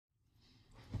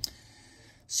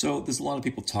So there's a lot of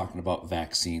people talking about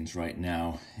vaccines right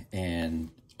now,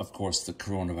 and of course the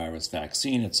coronavirus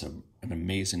vaccine, it's an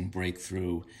amazing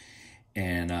breakthrough.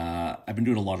 And I've been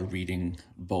doing a lot of reading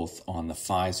both on the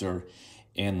Pfizer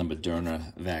and the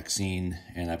Moderna vaccine,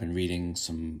 and I've been reading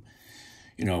some,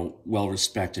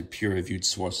 well-respected peer-reviewed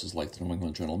sources like the New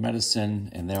England Journal of Medicine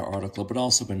and their article, but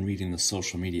also been reading the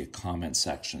social media comment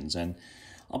sections. And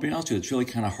I'll be honest with you, it's really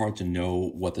kind of hard to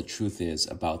know what the truth is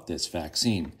about this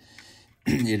vaccine.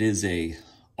 It is a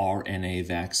RNA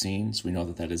vaccine, so we know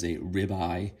that that is a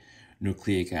ribeye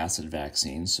nucleic acid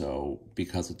vaccine. So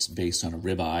because it's based on a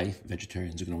ribeye,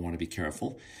 vegetarians are going to want to be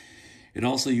careful. It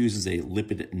also uses a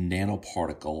lipid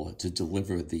nanoparticle to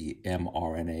deliver the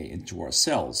mRNA into our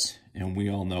cells. And we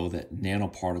all know that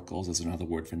nanoparticles is another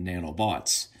word for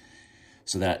nanobots.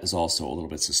 So that is also a little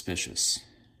bit suspicious.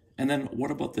 And then what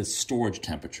about the storage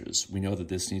temperatures? We know that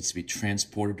this needs to be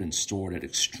transported and stored at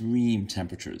extreme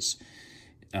temperatures.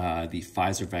 The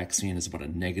Pfizer vaccine is about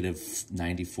a negative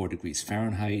 94 degrees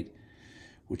Fahrenheit,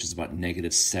 which is about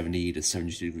negative 70 to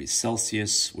 72 degrees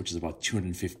Celsius, which is about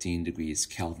 215 degrees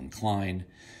Kelvin Klein.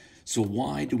 So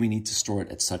why do we need to store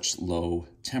it at such low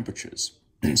temperatures?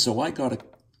 So I got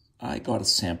a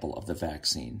sample of the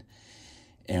vaccine,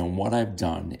 and what I've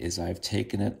done is I've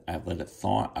taken it, I've let it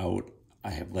thaw out, I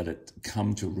have let it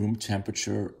come to room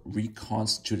temperature,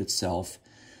 reconstitute itself,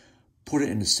 put it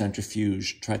in a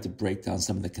centrifuge, tried to break down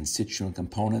some of the constituent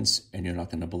components, and you're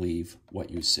not going to believe what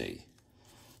you see.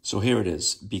 So here it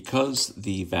is. Because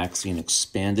the vaccine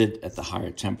expanded at the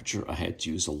higher temperature, I had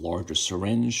to use a larger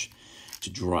syringe to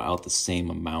draw out the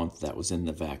same amount that was in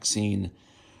the vaccine.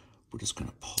 We're just going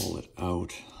to pull it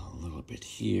out a little bit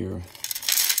here,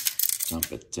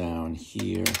 dump it down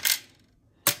here,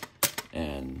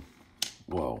 and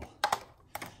whoa,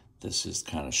 this is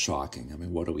kind of shocking. I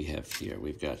mean, what do we have here?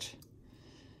 We've got,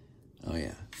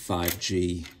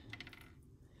 5G,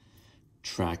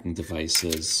 tracking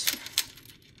devices,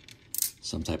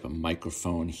 some type of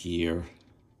microphone here.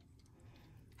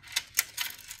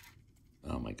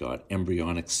 Oh my God,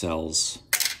 embryonic cells.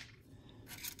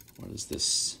 What is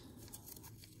this?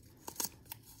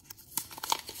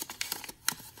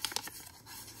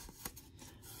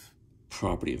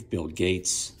 Property of Bill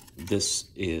Gates. This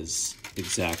is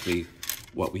exactly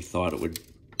what we thought it would.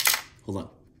 Hold on.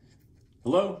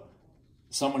 Hello?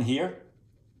 Someone here?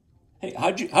 Hey,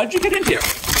 how'd you get in here?